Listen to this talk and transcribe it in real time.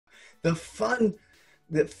the fun,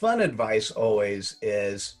 the fun advice always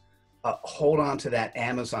is hold on to that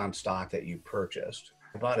Amazon stock that you purchased.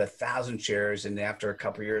 I bought 1,000 shares, and after a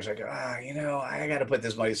couple of years, I go, I got to put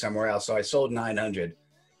this money somewhere else. So I sold 900.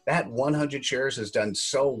 That 100 shares has done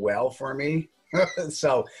so well for me.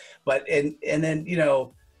 So, but and then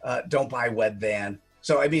don't buy Webvan.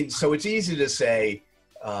 So I mean, so it's easy to say.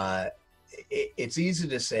 It's easy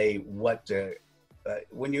to say what to.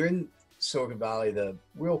 When you're in Silicon Valley, the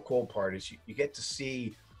real cool part is you get to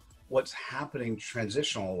see what's happening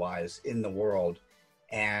transitional wise in the world,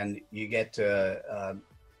 and you get to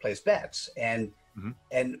place bets. And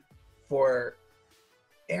and for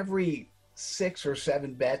every 6 or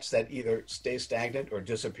 7 bets that either stay stagnant or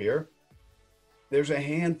disappear, there's a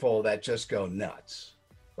handful that just go nuts,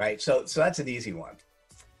 right? So that's an easy one.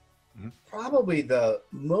 Probably the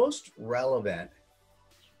most relevant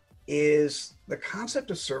is the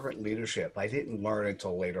concept of servant leadership. I didn't learn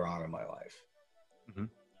until later on in my life.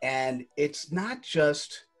 And it's not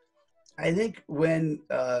just, I think when,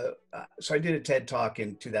 so I did a TED Talk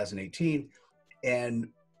in 2018, and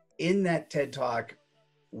in that TED Talk,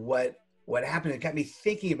 what happened, it got me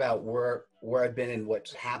thinking about where I've been and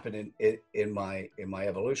what's happened in my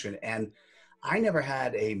evolution. And I never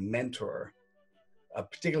had a mentor,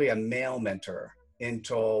 particularly a male mentor,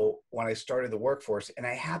 until when I started the workforce. And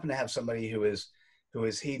I happen to have somebody who is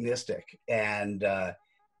hedonistic and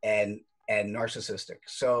narcissistic.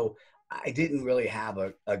 So I didn't really have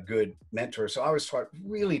a good mentor. So I was taught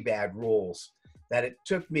really bad rules that it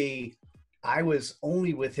took me, I was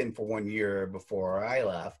only with him for 1 year before I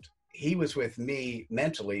left. He was with me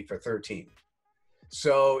mentally for 13.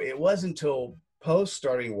 So it wasn't until post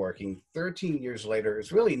starting working 13 years later,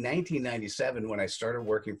 it's really 1997 when I started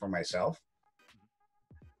working for myself,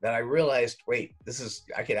 that I realized, wait,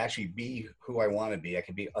 I could actually be who I want to be. I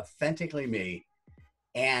could be authentically me.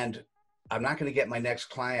 And I'm not going to get my next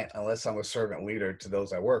client unless I'm a servant leader to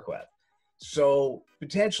those I work with. So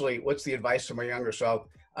potentially, what's the advice to my younger self?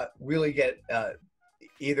 Really get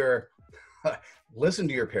either listen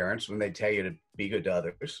to your parents when they tell you to be good to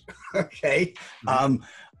others, okay?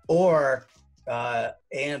 Or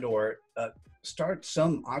start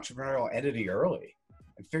some entrepreneurial entity early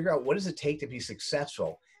and figure out what does it take to be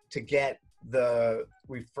successful, to get the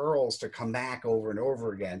referrals to come back over and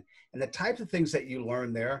over again. And the types of things that you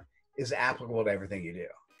learn there is applicable to everything you do.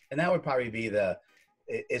 And that would probably be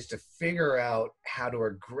is to figure out how to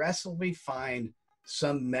aggressively find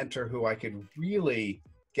some mentor who I could really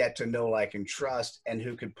get to know, like, and trust, and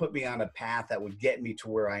who could put me on a path that would get me to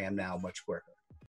where I am now much quicker.